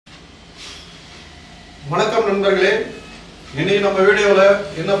வணக்கம் நண்பர்களே, இன்னைக்கு நம்ம வீடியோவில்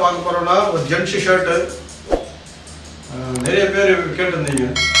என்ன பார்க்க போறோம்னா ஒரு ஜென்ஸ் ஷர்ட்டு. நிறைய பேர் கேட்டிருந்தீங்க,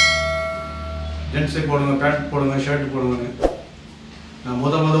 ஜென்ஸு போடுங்க, பேண்ட் போடுங்க, ஷர்ட் போடுங்கன்னு. நான்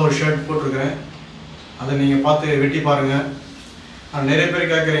முத ஒரு ஷர்ட் போட்டிருக்கிறேன், அதை நீங்கள் பார்த்து வெட்டி பாருங்கள். நிறைய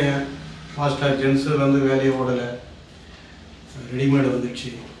பேர் கேட்குறீங்க, மாஸ்டர் ஜென்ஸு வந்து வேலையை ஓடலை, ரெடிமேடு வந்துடுச்சு,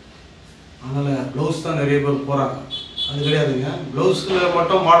 அதனால் ப்ளவுஸ் தான் நிறைய பேர் போகிறாங்க. அது கிடையாதுங்க, ப்ளவுஸில்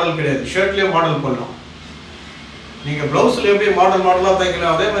மட்டும் மாடல் கிடையாது, ஷர்ட்லேயும் மாடல் பண்ணலாம். நீங்கள் ப்ளவுஸில் எப்படி மாடலாக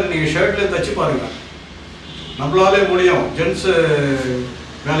தைக்கலாம், அதே மாதிரி நீங்கள் ஷர்ட்லேயும் தைச்சி பாருங்கள். நம்மளாலே முடியும், ஜென்ஸு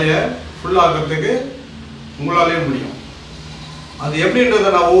வேலையை ஃபுல்லாகிறதுக்கு உங்களாலேயும் முடியும். அது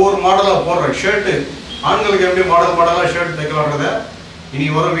எப்படின்றத நான் ஒவ்வொரு மாடலாக போடுறேன். ஷர்ட்டு ஆண்களுக்கு எப்படி மாடலாக ஷர்ட் தைக்கலான்றத இனி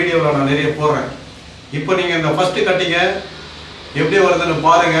வரும் வீடியோவில் நான் நிறைய போடுறேன். இப்போ நீங்கள் இந்த ஃபஸ்ட்டு கட்டிங்க எப்படி வருதுன்னு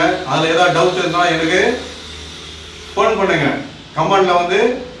பாருங்கள். அதில் ஏதாவது டவுட் இருந்தால் எனக்கு ஃபோன் பண்ணுங்கள். கமெண்டில் வந்து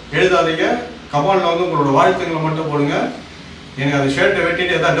எழுதாதீங்க, கமெண்டில் வந்து உங்களோட வாழ்த்துக்களை மட்டும் போடுங்க. எனக்கு அந்த ஷர்ட்டை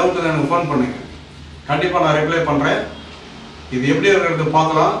வெட்டிட்டு எதாவது டவுட் இருந்தால் எனக்கு ஃபோன் பண்ணுங்கள், கண்டிப்பாக நான் ரிப்ளை பண்ணுறேன். இது எப்படி இருக்கிறது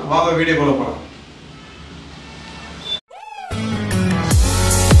பார்க்கலாம், வாங்க வீடியோக்குள்ள போகலாம்.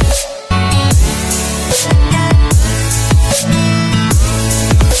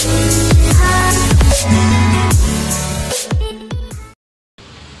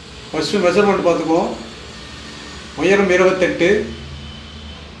 ஃபஸ்ட்டு மெஷர்மெண்ட் பார்த்துக்குவோம். உயரம் 28,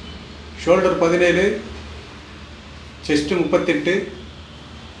 ஷோல்டர் 17, செஸ்ட்டு 38,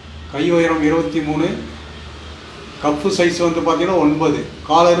 கை உயரம் 23, கப்பு சைஸ் வந்து பார்த்தீங்கன்னா 9,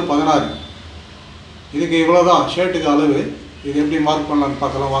 காலரு 16. இதுக்கு இவ்வளோ தான் ஷர்ட்டுக்கு அளவு. இது எப்படி மார்க் பண்ணலான்னு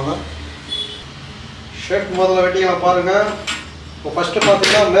பார்க்கலாம் வாங்க. ஷர்ட் முதல்ல வெட்டிக்கலாம் பாருங்கள். இப்போ ஃபஸ்ட்டு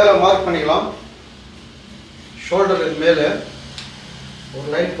பார்த்தீங்கன்னா மேலே மார்க் பண்ணிக்கலாம். ஷோல்டர் மேலே ஒரு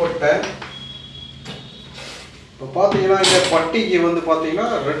லைன் போட்டேன். இப்போ பார்த்தீங்கன்னா இந்த பட்டிக்கு வந்து பார்த்தீங்கன்னா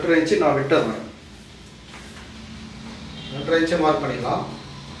 2.5 இன்ச்சு நான் விட்டுறேன். 2.5 இன்ச்சு மார்க் பண்ணிக்கலாம்.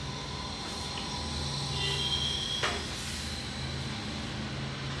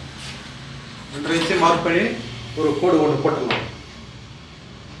 ரெண்டரை இன்ச்சு மார்க் பண்ணி ஒரு கோடு ஒன்று போட்டுடலாம்.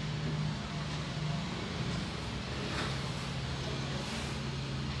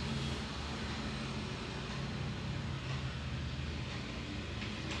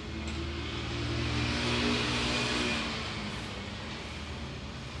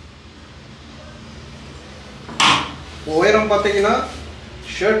 உயரம் பார்த்தீங்கன்னா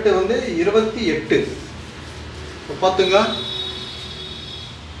ஷர்ட்டு வந்து 28. இப்போ பார்த்துங்க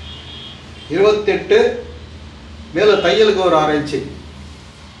 28, மேலே தையலுக்கு ஒரு 6 இன்ச்சு.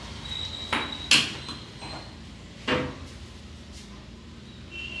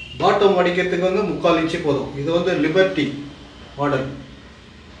 பாட்டம் அடிக்கிறதுக்கு வந்து 3/4 இன்ச்சு போதும். இது வந்து லிபர்ட்டி மாடல்.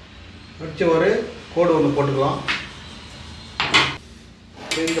 அடிச்சு ஒரு கோடு ஒன்று போட்டுக்கலாம்.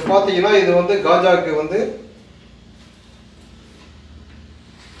 இங்கே பார்த்தீங்கன்னா இது வந்து காஜாக்கு வந்து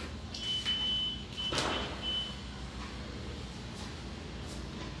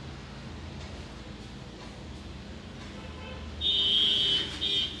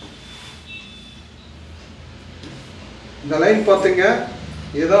இந்த லைன் பார்த்துங்க,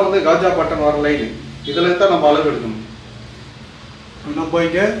 இதுதான் வந்து காஜா பட்டன் வர லைனு. இதில் தான் நம்ம அளவு எடுக்கணும். நம்ம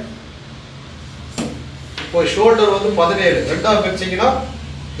இங்கே இப்போ ஷோல்டர் வந்து 17, ரெண்டாவது வச்சிங்கன்னா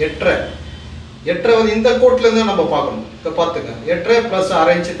 8.5 வந்து இந்த கோட்லேருந்து நம்ம பார்க்கணும். இதை பார்த்துங்க, 8.5 +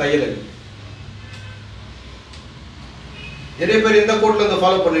 1/2 இன்ச்சு தையலுக்கு. நிறைய பேர் இந்த கோட்லேருந்து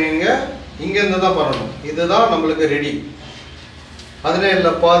ஃபாலோ பண்ணுவீங்க, இங்கேருந்து தான் பண்ணணும். இதுதான் நம்மளுக்கு ரெடி.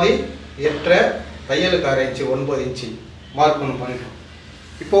 17ல் பாதி 8.5, தையலுக்கு 1/2 இன்ச்சு 9 இன்ச்சு மார்க் பண்ணிட்டோம்.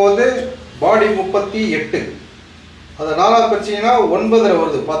 இப்போ வந்து பாடி 38, அதை 4ஆக பிரிச்சிங்கன்னா 9.5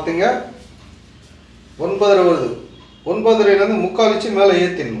 வருது. பார்த்துங்க 9.5 வருது. 9.5லேருந்து 3/4 இன்ச்சு மேலே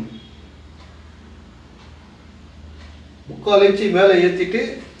ஏற்றிடணும். 3/4 இன்ச்சு மேலே ஏற்றிட்டு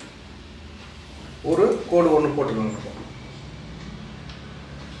ஒரு கோடு ஒன்று போட்டுக்கணும்.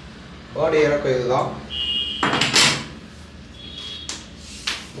 பாடி இறக்கம் இதுதான்.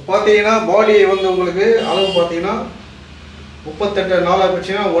 பார்த்தீங்கன்னா பாடி வந்து உங்களுக்கு அளவு பார்த்தீங்கன்னா 38, 4ஆக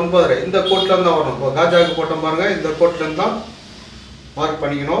பிரிச்சிங்கன்னா 9.5. இந்த கோட்லேருந்து தான் வரணும். இப்போ காஜாவுக்கு போட்டோம் பாருங்கள், இந்த கோட்லேருந்து தான் மார்க்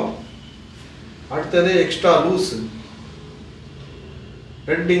பண்ணிக்கணும். அடுத்தது எக்ஸ்ட்ரா லூஸு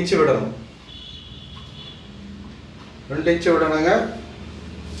 2 இன்ச்சு விடணும். 2 இன்ச்சு விடணுங்க.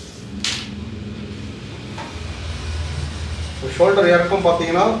 ஷோல்டர் இறக்கம்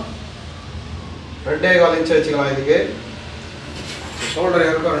பார்த்தீங்கன்னா 2.25 இன்ச்சு வச்சுக்கலாம். இதுக்கு ஷோல்டர்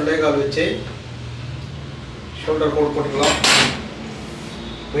இறக்கம் 2.25 வச்சு ஷோல்டர் கோடு போட்டுக்கலாம்.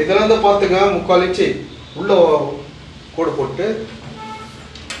 இதெல்லாம் வந்து பார்த்துங்க 3/4 இன்ச்சு உள்ள கோடு போட்டு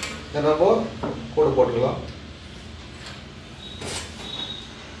நம்ம கோடு போட்டுக்கலாம்.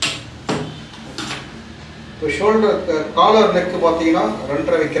 இப்போ ஷோல்டர் காலர் நெக்கு பார்த்தீங்கன்னா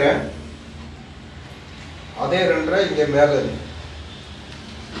 2.5 வைக்கிறேன். அதே 2.5 இங்கே மேலே இருக்கு.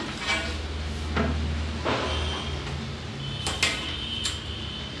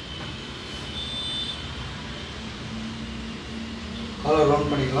 காலர்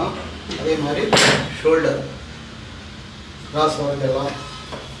ரவுண்ட் பண்ணிக்கலாம். அதே மாதிரி ஷோல்டர் கிராஸ் வரதெல்லாம்.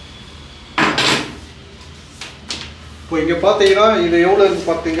 இப்போ இங்கே பார்த்தீங்கன்னா இது எவ்வளோ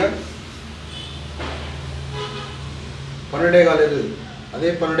இருக்கு பார்த்தீங்க, 12.25 இருக்குது. அதே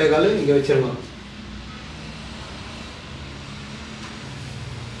 12.25 இங்கே வச்சிடலாம்.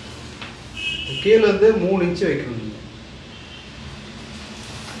 கீழே இருந்து 3 இன்ச்சு வைக்கணும்.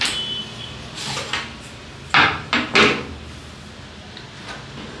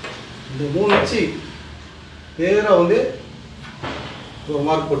 இந்த 3 இன்ச்சு நேராக வந்து ஒரு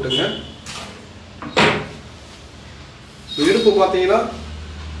மார்க் போட்டுங்க. இடுப்பு பார்த்தீங்கன்னா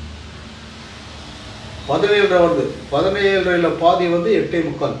 17.5 வருது. 17.5 பாதி வந்து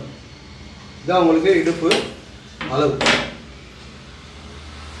 8.75. இதான் உங்களுக்கு இடுப்பு அளவு.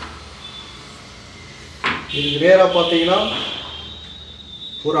 இதுக்கு நேராக பார்த்தீங்கன்னா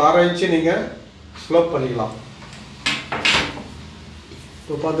ஒரு 1/2 இன்ச்சு நீங்கள் ஸ்லோப் பண்ணிக்கலாம்.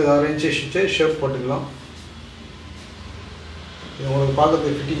 இப்போ பார்த்து 1/2 இன்ச்சு ஷேப் போட்டுக்கலாம். இது உங்களுக்கு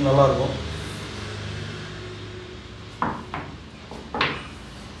பார்க்கறதுக்கு ஃபிட்டிங் நல்லாயிருக்கும்.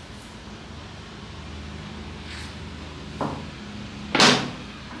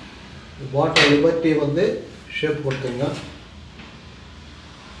 பாட்டம் லிபர்ட்டி வந்து ஷேப் கொடுத்துங்க.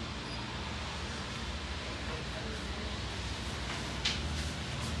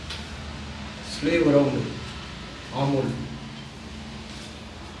 Sleeve round Hamul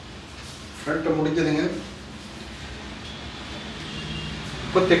front முடிஞ்சதுங்க.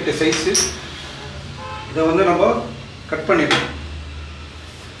 38 size. இதை வந்து நம்ம கட் பண்ணிடலாம்.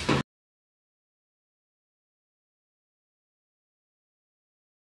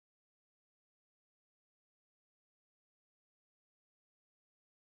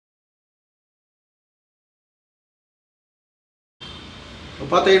 இப்போ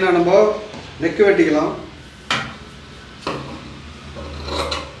பார்த்தீங்கன்னா நம்ம நெக்கு வெட்டிக்கலாம்.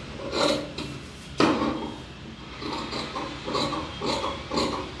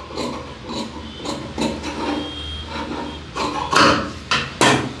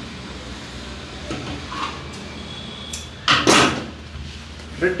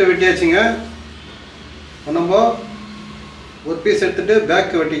 ஃப்ரண்ட் வெட்டியாச்சுங்க. நம்ம ஒரு பீஸ் எடுத்துகிட்டு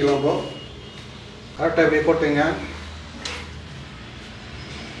பேக் வெட்டிக்கலாம். இப்போ கரெக்டாக இப்படி போட்டுங்க.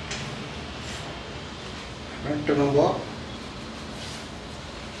 ஃப்ரண்ட்டு நம்ம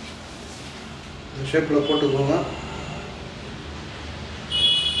இந்த ஷேப்பில் போட்டுக்கோங்க.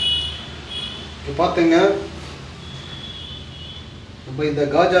 இப்போ பார்த்துங்க, நம்ம இந்த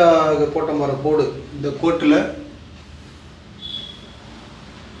காஜா போட்ட மாதிரி கோடு, இந்த கோட்டில்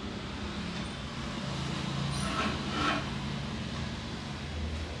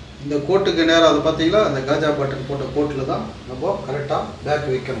இந்த கோட்டுக்கு நேரம் அது பார்த்தீங்களா, அந்த காஜா பட்டன் போட்ட கோட்டில் தான் நம்ம கரெக்டாக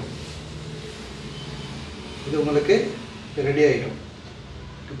பேக் வைக்கணும். இது உங்களுக்கு ரெடி ஆகிடும்.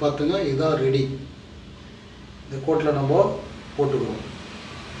 இப்போ பார்த்துங்க, இதுதான் ரெடி. இந்த கோட்டில் நம்ம போட்டுக்கிறோம்.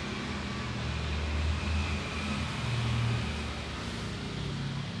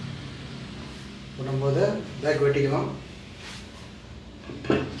 இப்போ நம்ம அதை பேக் வெட்டிக்கலாம்.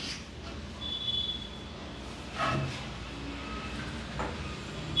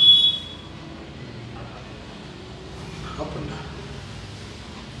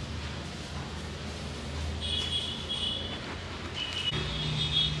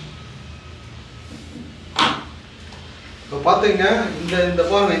 இப்போ பார்த்தீங்க, இந்த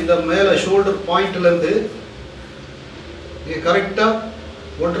பாருங்க, இந்த மேலே ஷோல்டர் பாயிண்ட்லேருந்து இங்கே கரெக்டாக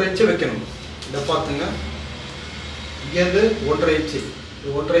 1.5 இன்ச்சு வைக்கணும். இதை பார்த்துங்க, இங்கேருந்து 1.5 இன்ச்சு,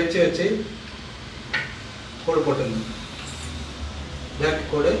 1.5 இன்ச்சு வச்சு கோடு போட்டுங்க. பேக்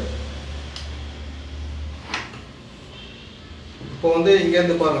கோடு. இப்போ வந்து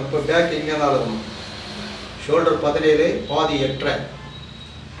இங்கேருந்து பாருங்கள், இப்போ பேக் இங்கேருந்து ஆகணும். ஷோல்டர் 17, பாதி 8.5,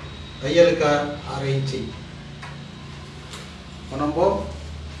 தையலுக்கு 1/2 இன்ச்சு. இப்போ நம்ம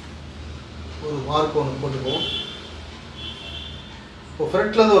ஒரு மார்க் ஒன்று போட்டுக்குவோம். இப்போ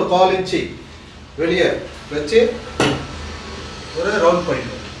ஃப்ரண்ட்லேருந்து ஒரு 1/4 இன்ச்சு வெளியே வச்சு ஒரு ரவுண்ட்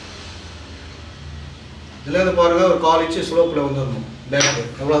பண்ணிடுவோம். இதுலேருந்து பாருங்கள், ஒரு 1/4 இன்ச்சு ஸ்லோப்பில் வந்துடணும் பேக்கு.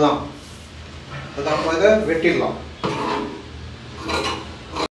 எவ்வளோதான். அதை நம்ம இதை வெட்டிடலாம்.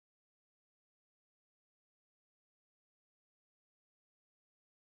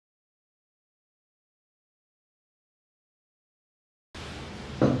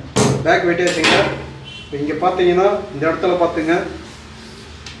 பேக் வெட்டியாச்சுங்க. இப்போ இங்கே பார்த்தீங்கன்னா, இந்த இடத்துல பார்த்துங்க,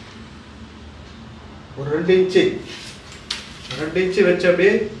 ஒரு 2 இன்ச்சு வச்சு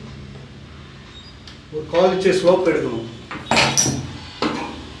அப்படியே ஒரு 1/4 இன்ச்சு ஸ்லோப் எடுக்கணும்.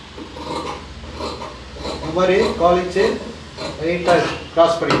 இந்த மாதிரி 1/4 இன்ச்சு லைட்டாக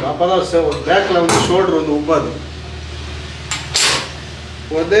கிராஸ் பண்ணிக்கலாம். அப்போ தான் பேக்கில் வந்து ஷோல்டர் வந்து உப்பாது.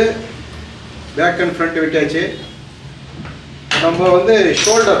 இப்போ வந்து பேக் அண்ட் ஃப்ரண்ட் வெட்டியாச்சு. நம்ம வந்து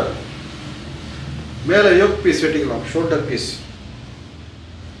ஷோல்டர் மேலே யோக் பீஸ் வெட்டிக்கலாம். ஷோல்டர் பீஸ்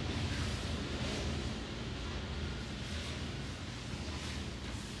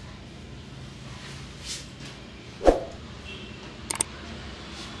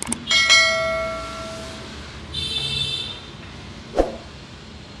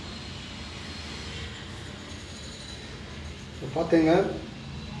பார்த்துங்க.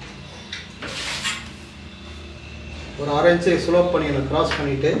 ஒரு 1/2 இன்ச்சு ஸ்லோப் பண்ணிக்கலாம். கிராஸ்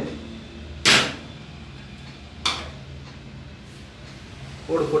பண்ணிட்டு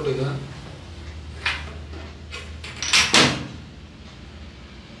கோடு போட்டுக்கலாம்.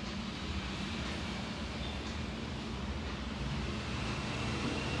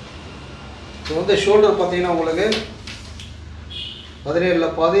 இப்போ வந்து ஷோல்டர் பார்த்தீங்கன்னா உங்களுக்கு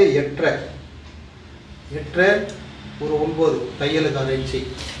 17ல் பாதி 8.5 ஒரு 9 தையலுக்கு 1/2 இன்ச்சு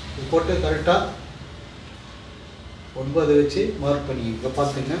போட்டு கரெக்டாக 9 வச்சு மார்க் பண்ணி இங்கே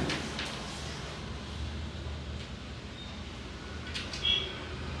பார்த்துங்க.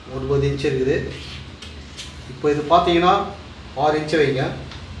 ஒரு 9 இன்ச்சு இருக்குது. இப்போ இது பார்த்தீங்கன்னா 6 இன்ச்சு வைங்க.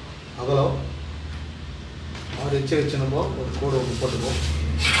 அகலம் 6 இன்ச்சு வச்சு நம்ம ஒரு கோடு ஒன்று போட்டுக்குவோம்.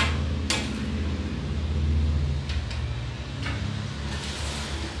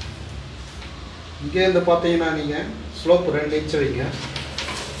 இங்கே இருந்து பார்த்தீங்கன்னா நீங்கள் ஸ்லோப் 2 இன்ச்சு வைங்க.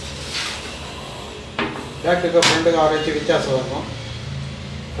 பேக்குக்கு ஃப்ரண்ட்டுக்கு 6 இன்ச்சு வித்தியாசம் வரணும்.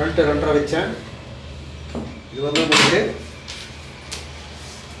 ஃப்ரண்ட்டு 2.5 வச்சேன். இது வந்து உங்களுக்கு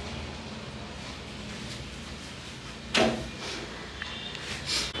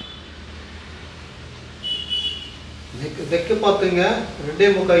நெக்கு பார்த்துங்க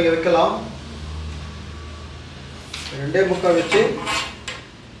 2.25 இங்கே வைக்கலாம். 2.25 வச்சு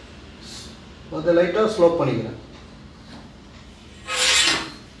அதை லைட்டாக ஸ்லோப் பண்ணிக்கிறேன்.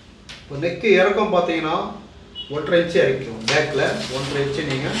 இப்போ நெக்கு இறக்கம் பார்த்தீங்கன்னா 1.5 இன்ச்சு இறக்கும். பேக்கில் 1.5 இன்ச்சு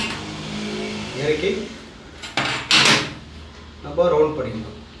நீங்கள் இறக்கி நம்ம ரவுண்ட்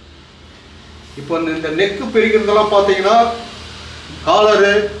பண்ணிக்கலாம். இப்போ இந்த நெக்கு பிரிக்கிறதெல்லாம் பார்த்தீங்கன்னா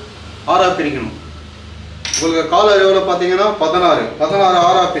காலரு 6ஆக பிரிக்கணும். உங்களுக்கு காலர் எவ்வளோ பார்த்தீங்கன்னா 16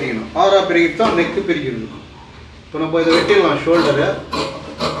 6ஆக பிரிக்கணும். 6ஆக பிரிக்கிட்டு தான் நெக்கு பிரிக்கணும். இப்போ நம்ம இதை வெட்டிடலாம். ஷோல்டரு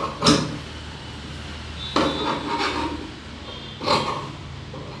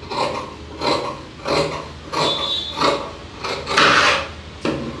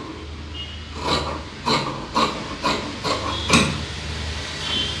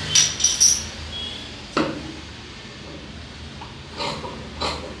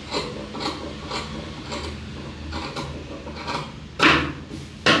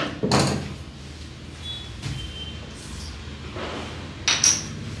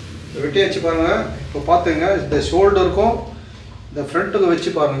வெட்டி வச்சு பாருங்கள். இப்போ பார்த்துங்க. இந்த ஷோல்டருக்கும் இந்த ஃப்ரண்ட்டுக்கும் வச்சு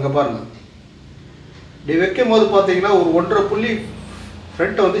பாருங்கள். இங்கே பாருங்கள். இப்படி வைக்கும் போது பார்த்தீங்கன்னா ஒரு 1.5 புள்ளி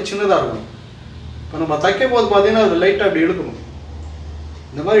ஃப்ரண்ட்டை வந்து சின்னதாக இருக்கும். இப்போ நம்ம தைக்கும் போது பார்த்தீங்கன்னா அது லைட்டாக அப்படி இழுக்கணும்.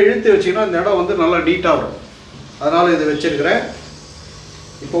 இந்த மாதிரி இழுத்து வச்சிங்கன்னா இந்த இடம் வந்து நல்லா நீட்டாக வரும். அதனால் இதை வச்சுருக்கிறேன்.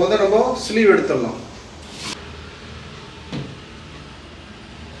 இப்போ வந்து நம்ம ஸ்லீவ் எடுத்துடலாம்.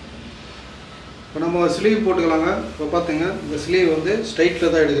 இப்போ நம்ம ஸ்லீவ் போட்டுக்கலாங்க. இப்போ பார்த்துங்க. இந்த ஸ்லீவ் வந்து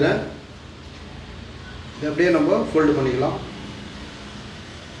ஸ்ட்ரைட்டில் தான் எடுக்கிறேன். இது அப்படியே நம்ம ஃபோல்டு பண்ணிக்கலாம்.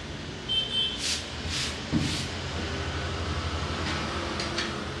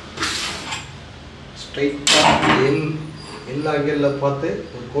 ஸ்ட்ரைட்டாக எல்லா ஆங்கிளில் பார்த்து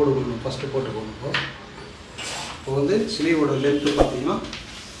ஒரு கோடு ஒன்று ஃபஸ்ட்டு போட்டுக்கோங்க. இப்போ வந்து ஸ்லீவோட லென்த்து பார்த்தீங்கன்னா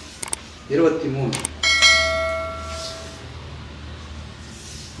 23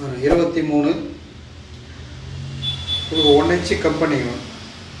 ஒரு 1 இன்ச்சு கம் பண்ணிக்கணும்.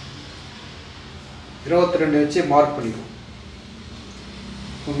 22 வச்சு மார்க் பண்ணிக்கணும்.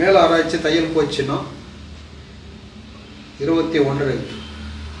 இப்போ மேலே 6 இன்ச்சு தையல் போச்சுன்னா 21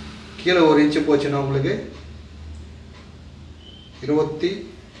 கீழே 1 இன்ச்சு போச்சுன்னா உங்களுக்கு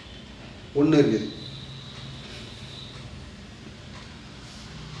 21 இருக்குது.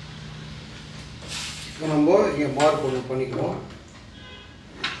 இப்போ நம்ம இங்கே மார்க் ஒன்று பண்ணிக்கிறோம்.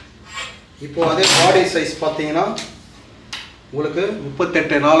 இப்போ அதே பாடி சைஸ் பார்த்தீங்கன்னா உங்களுக்கு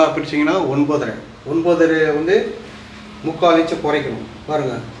 38 4ஆக பிரிச்சிங்கன்னா 9.5 வந்து 3/4 இன்ச்சு குறைக்கணும்.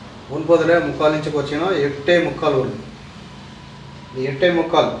 பாருங்கள். 9ல் 3/4 இன்ச்சு குறைச்சிங்கன்னா 8.25 வருது. இந்த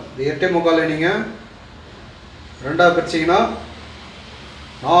 8.25 நீங்கள் 2ஆக பிரிச்சிங்கன்னா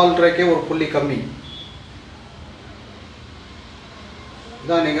 4.5 ஒரு புள்ளி கம்மி.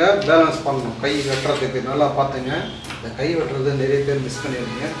 இதான் நீங்கள் பேலன்ஸ் பண்ணணும். கை வெட்டுறதுக்கு நல்லா பார்த்துங்க. இந்த கை வெட்டுறது நிறைய பேர் மிஸ்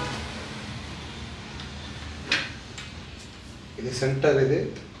பண்ணிடுறீங்க. இது சென்டர்,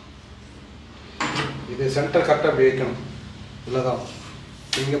 இது சென்டர் கரெக்டாக அப்படி வைக்கணும். இல்லை தான்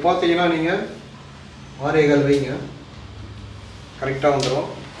நீங்கள் பார்த்தீங்கன்னா நீங்கள் வாரைகள் வைங்க, கரெக்டாக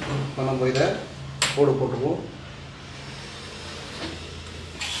வந்துடும். இப்போ நம்ம இதை கோடு போட்டுருவோம்.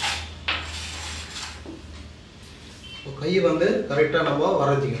 கை வந்து கரெக்டாக நம்ம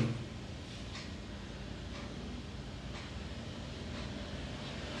வரைஞ்சிக்கணும்.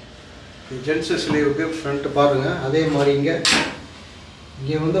 ஜென்ஸு ஸ்லீவுக்கு ஃப்ரண்ட் பாருங்கள். அதே மாதிரி இங்கே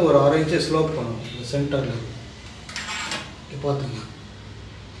வந்து ஒரு 1/2 இன்ச்சு ஸ்லோப் பண்ணணும். இந்த சென்டரில் இங்கே பார்த்துங்க.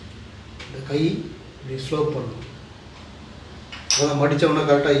 இந்த கை இப்படி ஸ்லோப் பண்ணணும். அதை மடித்தோம்னா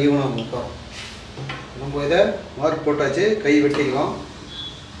கரெக்டாக ஈவனாக உட்காரும். நம்ம இதை மார்க் போட்டாச்சு. கை வெட்டிக்கலாம்.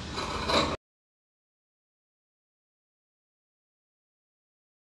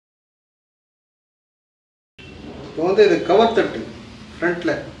 இப்போ வந்து இது கவர் தட்டு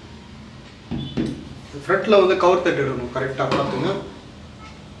ஃப்ரண்ட்டில் வந்து கவர் தட்டு இருக்கணும். கரெக்டாக பார்த்துங்க.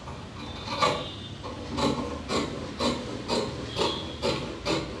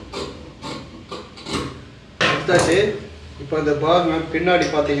 எடுத்தாச்சு. இப்போ இந்த பாருங்க, பின்னாடி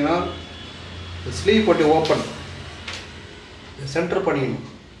பார்த்தீங்கன்னா ஸ்லீவ் போட்டு ஓப்பன் சென்டர் பண்ணிடணும்.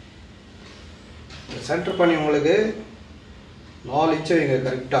 சென்டர் பண்ணி உங்களுக்கு 4 இன்ச்சு வைங்க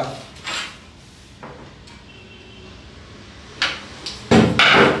கரெக்டாக.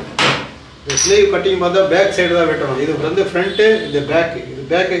 இந்த ஸ்லீவ் கட்டிங் பார்த்தா பேக் சைடு தான் வெட்டணும். இது வந்து ஃப்ரண்ட்டு, இது பேக்கு. இது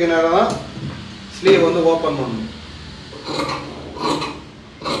பேக்குக்கு நேரம் தான் ஸ்லீவ் வந்து ஓப்பன் பண்ணணும்.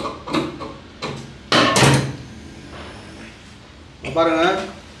 பாருங்க,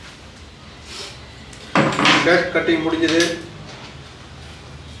 பேக் கட்டிங் முடிஞ்சது.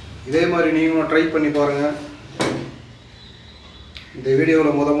 இதே மாதிரி நீங்களும் ட்ரை பண்ணி பாருங்கள். இந்த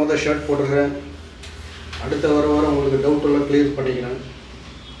வீடியோவில் முத ஷர்ட் போட்டிருக்கிறேன். அடுத்த வர உங்களுக்கு டவுட் எல்லாம் கிளியர் பண்ணிக்கிறேன்.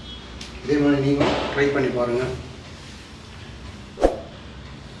 இதே மாதிரி நீங்களும் ட்ரை பண்ணி பாருங்கள்.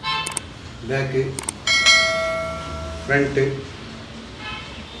 பேக்கு, ஃப்ரண்ட்டு,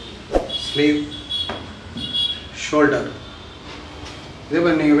 ஸ்லீவ், ஷோல்டர், இதே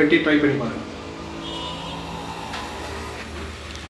மாதிரி நீங்கள் வெட்டி ட்ரை பண்ணி பாருங்கள்.